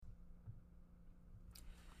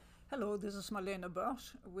Hello, this is Marlene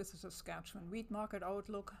Bosch with the Saskatchewan Wheat Market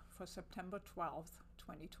Outlook for September 12th,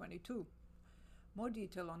 2022. More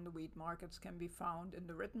detail on the wheat markets can be found in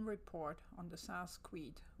the written report on the Sask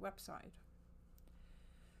Wheat website.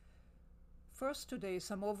 First today,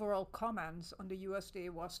 some overall comments on the USDA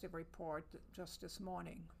WASDE report just this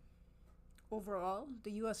morning. Overall,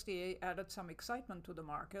 the USDA added some excitement to the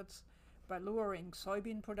markets by lowering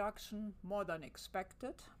soybean production more than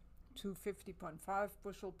expected to 50.5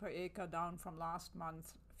 bushel per acre, down from last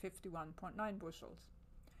month's 51.9 bushels.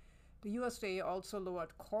 The USDA also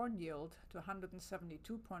lowered corn yield to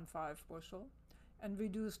 172.5 bushel and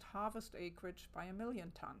reduced harvest acreage by 1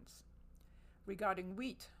 million tons. Regarding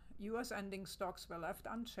wheat, U.S. ending stocks were left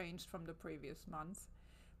unchanged from the previous month,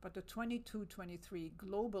 but the 22-23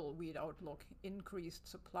 global wheat outlook increased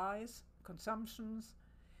supplies, consumptions,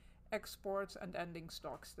 exports, and ending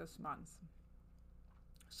stocks this month.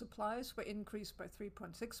 Supplies were increased by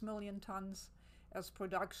 3.6 million tons as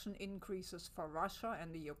production increases for Russia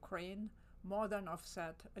and the Ukraine more than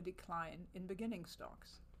offset a decline in beginning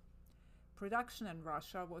stocks. Production in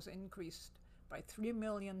Russia was increased by 3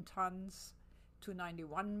 million tons to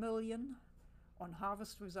 91 million on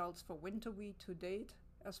harvest results for winter wheat to date,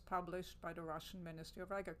 as published by the Russian Ministry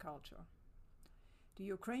of Agriculture. The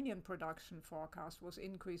Ukrainian production forecast was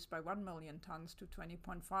increased by 1 million tons to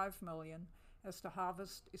 20.5 million as the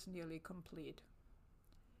harvest is nearly complete.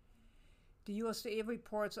 The USDA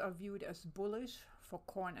reports are viewed as bullish for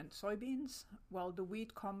corn and soybeans, while the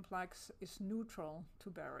wheat complex is neutral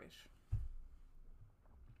to bearish.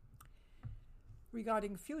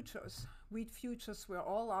 Regarding futures, wheat futures were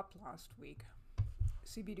all up last week.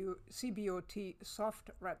 CBOT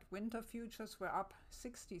soft red winter futures were up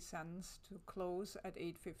 60 cents to close at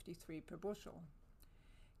 $8.53 per bushel.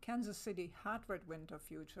 Kansas City hard red winter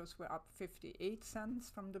futures were up 58 cents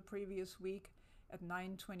from the previous week at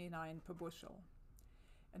 $9.29 per bushel.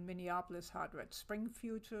 And Minneapolis hard red spring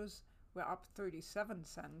futures were up 37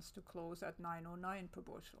 cents to close at $9.09 per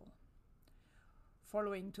bushel.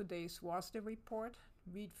 Following today's WASDE report,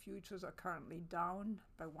 wheat futures are currently down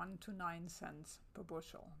by 1 to 9 cents per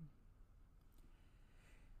bushel.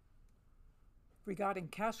 Regarding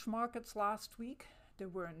cash markets last week, there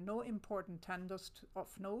were no important tenders of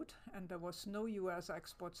note, and there was no U.S.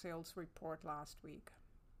 export sales report last week.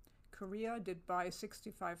 Korea did buy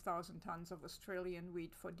 65,000 tons of Australian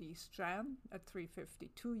wheat for this Jan at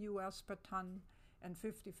 $3.52 US per ton, and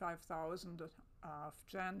 55,000 of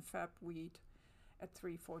Jan-Feb wheat at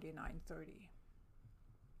 $3.49.30.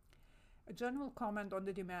 A general comment on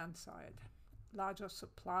the demand side. Larger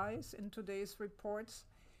supplies in today's reports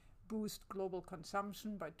boost global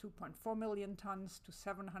consumption by 2.4 million tons to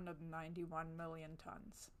 791 million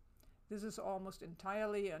tons. This is almost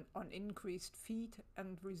entirely on increased feed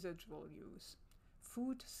and residual use.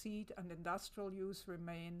 Food, seed, and industrial use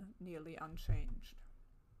remain nearly unchanged.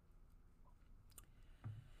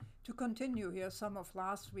 To continue, here's some of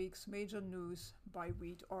last week's major news by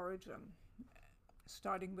wheat origin,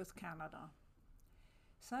 starting with Canada.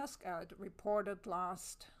 Sask reported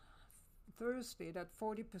last Thursday that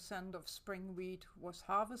 40% of spring wheat was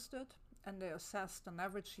harvested, and they assessed an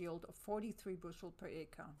average yield of 43 bushel per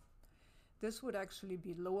acre. This would actually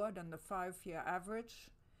be lower than the 5-year average,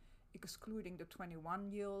 excluding the 21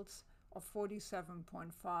 yields, of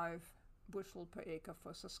 47.5 bushel per acre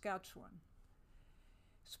for Saskatchewan.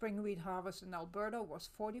 Spring wheat harvest in Alberta was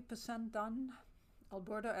 40% done.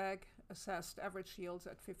 Alberta Ag assessed average yields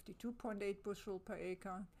at 52.8 bushel per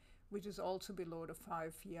acre, which is also below the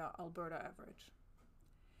 5-year Alberta average.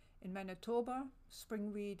 In Manitoba,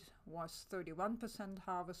 spring wheat was 31%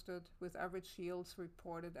 harvested, with average yields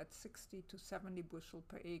reported at 60 to 70 bushel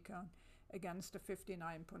per acre against the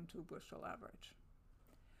 59.2 bushel average.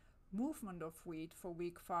 Movement of wheat for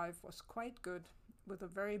week 5 was quite good, with a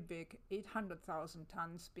very big 800,000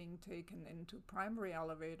 tons being taken into primary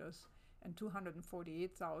elevators and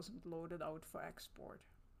 248,000 loaded out for export.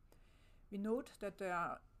 We note that there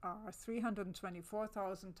are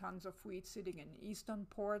 324,000 tons of wheat sitting in eastern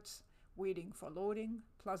ports waiting for loading,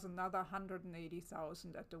 plus another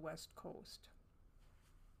 180,000 at the west coast.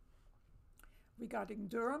 Regarding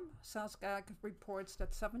durum, Sask Ag reports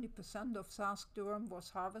that 70% of Sask durum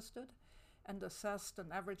was harvested and assessed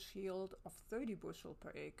an average yield of 30 bushel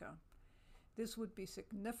per acre. This would be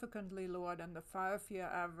significantly lower than the 5-year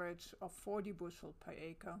average of 40 bushel per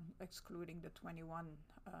acre, excluding the 21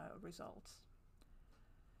 results.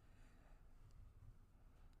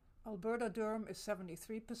 Alberta durum is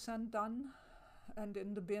 73% done and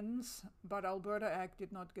in the bins, but Alberta Ag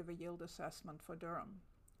did not give a yield assessment for durum.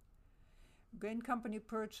 Grain company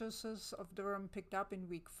purchases of durum picked up in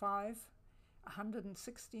week 5,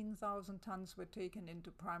 116,000 tons were taken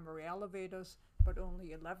into primary elevators, but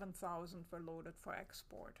only 11,000 were loaded for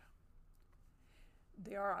export.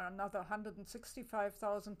 There are another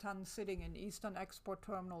 165,000 tons sitting in eastern export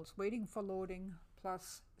terminals waiting for loading,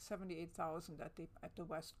 plus 78,000 at the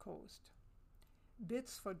west coast.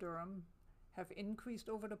 Bids for durum have increased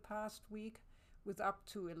over the past week, with up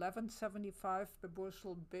to $11.75 per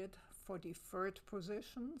bushel bid for deferred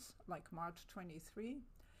positions, like March 23,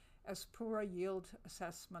 as poorer yield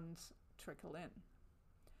assessments trickle in.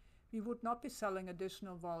 We would not be selling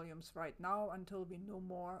additional volumes right now until we know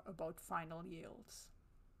more about final yields.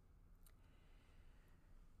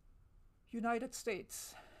 United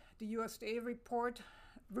States. The USDA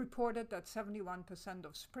reported that 71%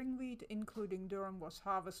 of spring wheat, including durum, was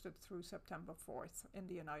harvested through September 4th in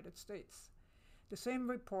the United States. The same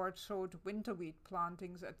report showed winter wheat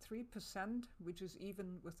plantings at 3%, which is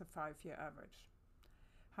even with the 5-year average.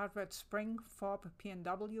 Hard red spring FOB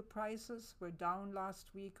P&W prices were down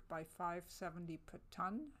last week by $5.70 per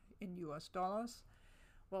ton in US dollars,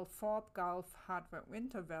 while FOB Gulf hard red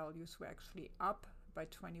winter values were actually up by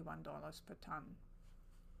 $21 per ton.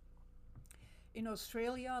 In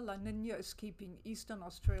Australia, La Nina is keeping eastern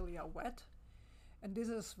Australia wet, and this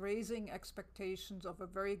is raising expectations of a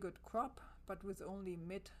very good crop, but with only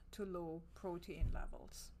mid to low protein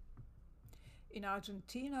levels. In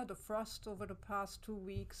Argentina, the frosts over the past 2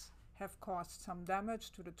 weeks have caused some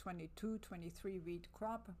damage to the 22-23 wheat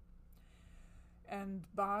crop, and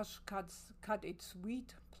BASF cut its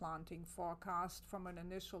wheat planting forecast from an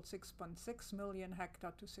initial 6.6 million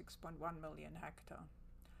hectare to 6.1 million hectare.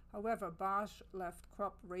 However, BASF left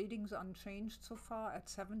crop ratings unchanged so far at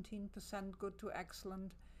 17% good to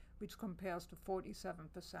excellent, which compares to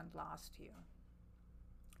 47% last year.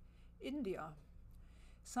 India.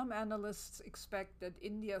 Some analysts expect that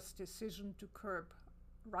India's decision to curb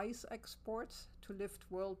rice exports to lift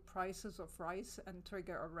world prices of rice and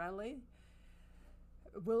trigger a rally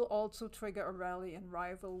will also trigger a rally in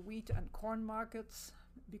rival wheat and corn markets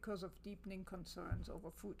because of deepening concerns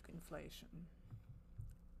over food inflation.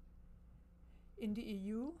 In the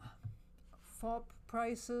EU, FOB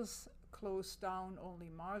prices closed down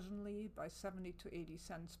only marginally by 70 to 80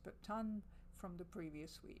 cents per ton from the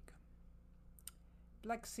previous week.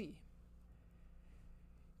 Black Sea.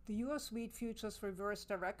 The US wheat futures reversed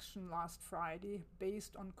direction last Friday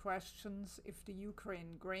based on questions if the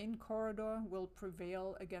Ukraine grain corridor will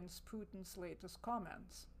prevail against Putin's latest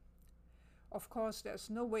comments. Of course, there's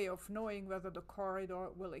no way of knowing whether the corridor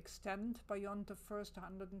will extend beyond the first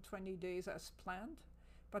 120 days as planned,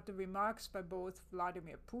 but the remarks by both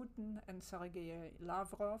Vladimir Putin and Sergei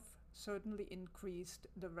Lavrov certainly increased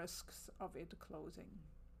the risks of it closing.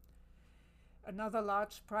 Another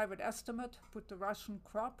large private estimate put the Russian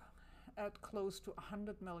crop at close to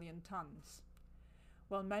 100 million tons.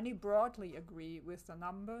 While many broadly agree with the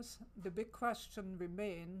numbers, the big question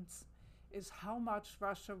remains is how much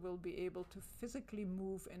Russia will be able to physically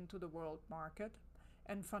move into the world market,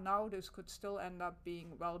 and for now this could still end up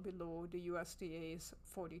being well below the USDA's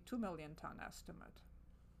 42 million ton estimate.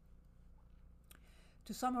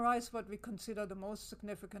 To summarize what we consider the most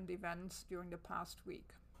significant events during the past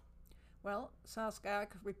week. Well, Sask Ag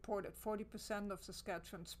reported 40% of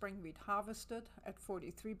Saskatchewan spring wheat harvested at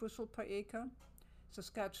 43 bushel per acre.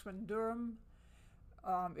 Saskatchewan durum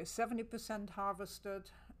is 70% harvested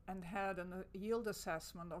and had a yield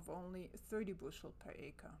assessment of only 30 bushel per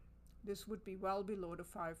acre. This would be well below the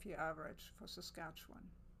 5-year average for Saskatchewan.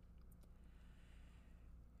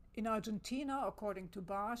 In Argentina, according to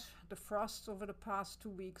BASF, the frosts over the past 2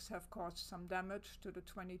 weeks have caused some damage to the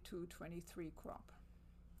 22-23 crop.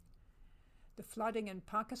 The flooding in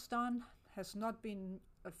Pakistan has not been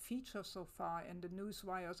a feature so far in the news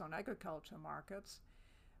wires on agriculture markets,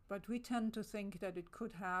 but we tend to think that it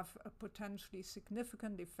could have a potentially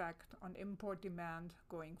significant effect on import demand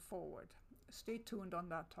going forward. Stay tuned on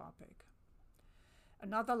that topic.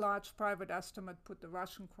 Another large private estimate put the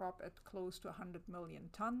Russian crop at close to 100 million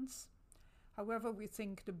tons. However, we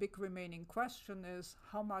think the big remaining question is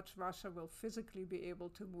how much Russia will physically be able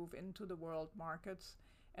to move into the world markets,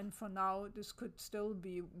 and for now this could still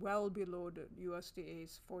be well below the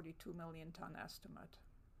USDA's 42 million ton estimate.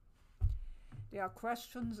 There are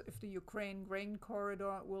questions if the Ukraine grain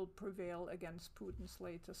corridor will prevail against Putin's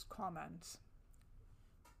latest comments.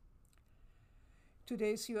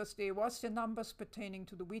 Today's USDA WASDE numbers pertaining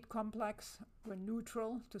to the wheat complex were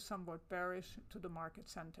neutral to somewhat bearish to the market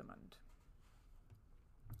sentiment.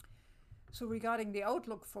 So regarding the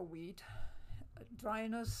outlook for wheat,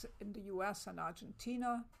 dryness in the US and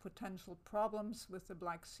Argentina, potential problems with the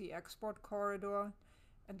Black Sea export corridor,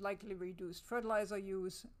 and likely reduced fertilizer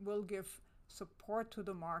use will give support to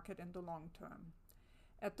the market in the long term.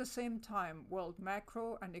 At the same time, world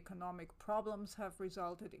macro and economic problems have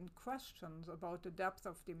resulted in questions about the depth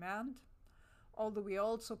of demand, although we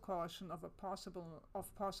also caution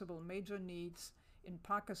of possible major needs in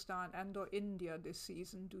Pakistan and or India this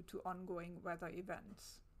season due to ongoing weather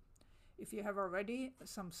events. If you have already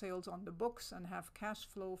some sales on the books and have cash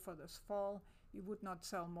flow for this fall, you would not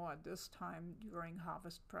sell more at this time during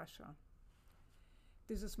harvest pressure.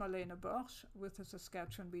 This is Marlene Borsch with the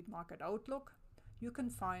Saskatchewan Wheat Market Outlook. You can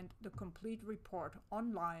find the complete report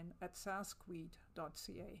online at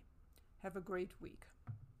saskWheat.ca. Have a great week.